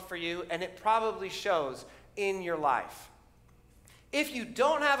pumped for you, and it probably shows in your life. If you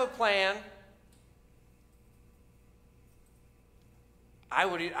don't have a plan,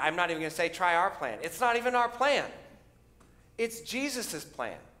 I'm not even going to say try our plan. It's not even our plan. It's Jesus'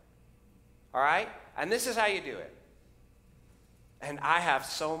 plan. All right? And this is how you do it. And I have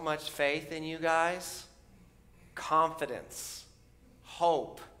so much faith in you guys, confidence,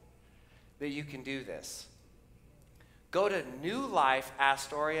 hope that you can do this. Go to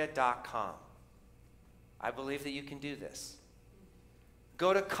newlifeastoria.com. I believe that you can do this.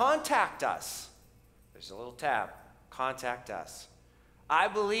 Go to Contact Us. There's a little tab, Contact Us. I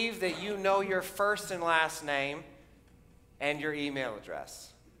believe that you know your first and last name and your email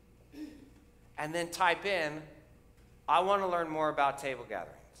address. And then type in, I want to learn more about table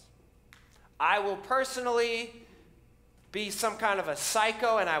gatherings. I will personally be some kind of a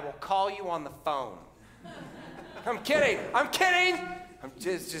psycho and I will call you on the phone. I'm kidding.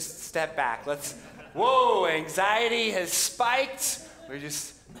 Just step back. Whoa, anxiety has spiked. We're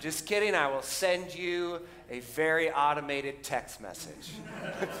just kidding. I will send you a very automated text message.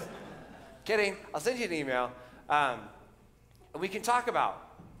 Kidding. I'll send you an email. We can talk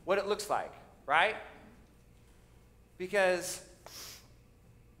about what it looks like, right? Because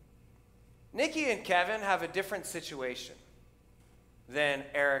Nikki and Kevin have a different situation than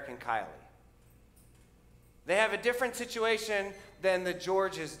Eric and Kylie. They have a different situation than the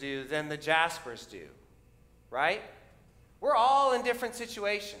Georges do, than the Jaspers do, right? We're all in different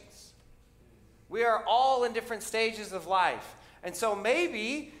situations. We are all in different stages of life. And so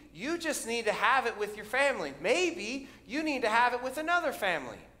maybe you just need to have it with your family. Maybe you need to have it with another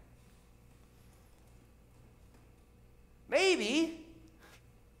family. Maybe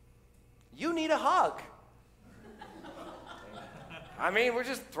you need a hug. I mean, we're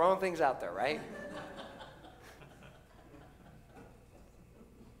just throwing things out there, right?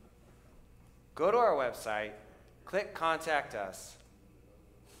 Go to our website, click Contact Us.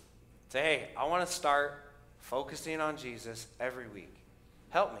 Say, hey, I want to start focusing on Jesus every week.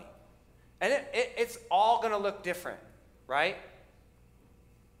 Help me. And it's all going to look different, right?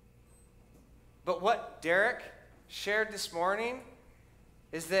 But what Derek shared this morning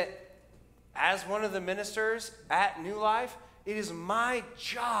is that as one of the ministers at New Life, it is my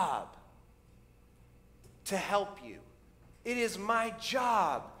job to help you. It is my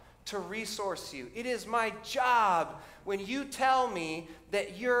job to resource you. It is my job when you tell me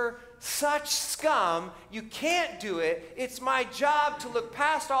that you're such scum, you can't do it. It's my job to look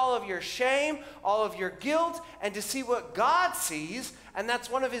past all of your shame, all of your guilt, and to see what God sees, and that's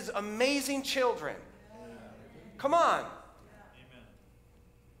one of his amazing children. Come on.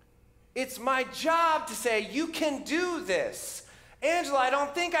 It's my job to say, you can do this. Angela, I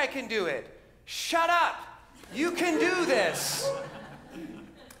don't think I can do it. Shut up. You can do this.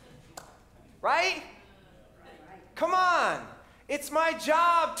 Right? Come on. It's my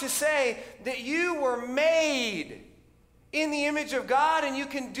job to say that you were made in the image of God and you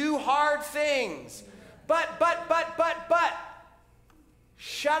can do hard things. But.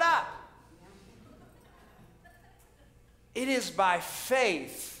 Shut up. It is by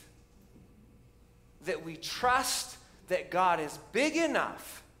faith that we trust that God is big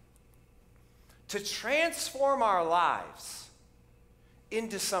enough to transform our lives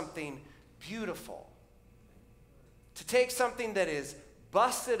into something beautiful. To take something that is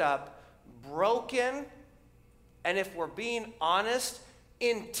busted up, broken, and if we're being honest,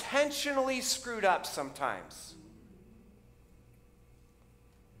 intentionally screwed up sometimes.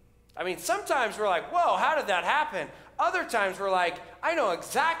 I mean, sometimes we're like, whoa, how did that happen? Other times we're like, I know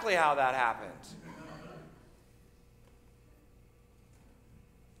exactly how that happened.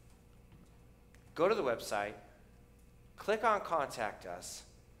 Go to the website, click on Contact Us.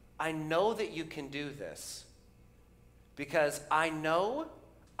 I know that you can do this because I know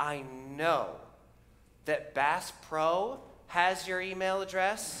that Bass Pro has your email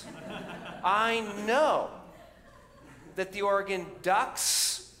address. I know that the Oregon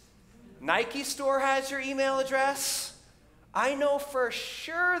Ducks Nike store has your email address. I know for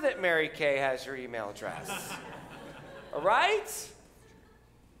sure that Mary Kay has your email address. All right?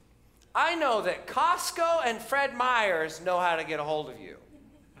 I know that Costco and Fred Meyers know how to get a hold of you.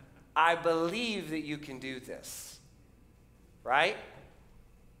 I believe that you can do this. Right?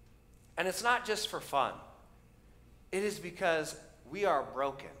 And it's not just for fun. It is because we are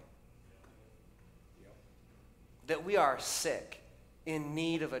broken. That we are sick, in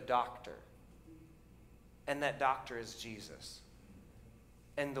need of a doctor. And that doctor is Jesus.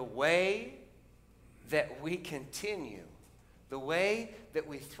 And the way that we continue, the way that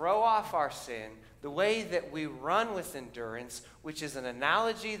we throw off our sin, the way that we run with endurance, which is an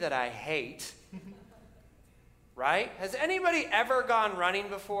analogy that I hate, right? Has anybody ever gone running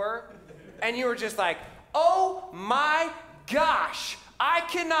before? And you were just like, oh my gosh, I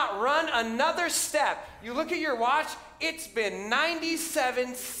cannot run another step. You look at your watch, it's been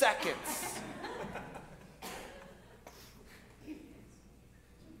 97 seconds.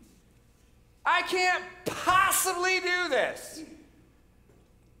 I can't possibly do this.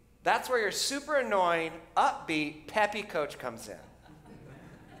 That's where your super annoying, upbeat, peppy coach comes in.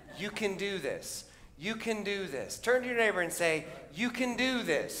 You can do this. You can do this. Turn to your neighbor and say, you can do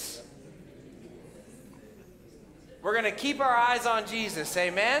this. We're going to keep our eyes on Jesus.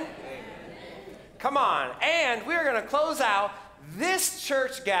 Amen? Come on. And we're going to close out this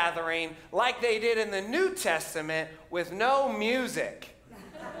church gathering like they did in the New Testament with no music.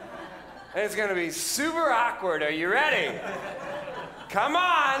 And it's going to be super awkward. Are you ready? Come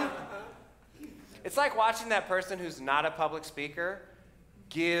on. It's like watching that person who's not a public speaker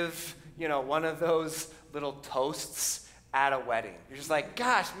give, one of those little toasts at a wedding. You're just like,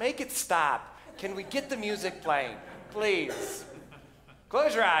 gosh, make it stop. Can we get the music playing? Please.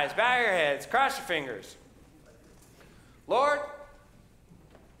 Close your eyes, bow your heads, cross your fingers. Lord,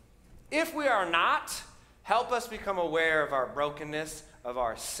 if we are not, help us become aware of our brokenness, of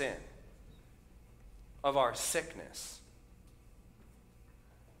our sin, of our sickness,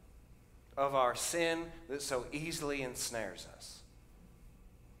 of our sin that so easily ensnares us.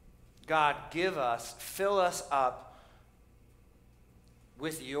 God, fill us up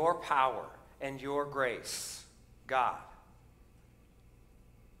with your power and your grace, God,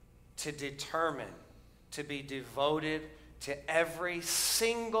 to determine, to be devoted to every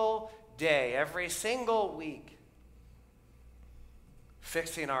single day, every single week,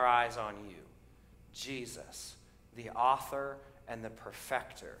 fixing our eyes on you, Jesus, the author and the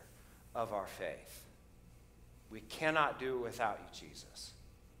perfecter of our faith. We cannot do it without you, Jesus.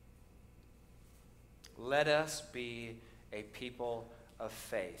 Let us be a people of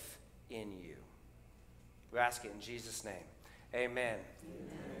faith in you. We ask it in Jesus' name. Amen. Amen.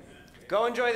 Go enjoy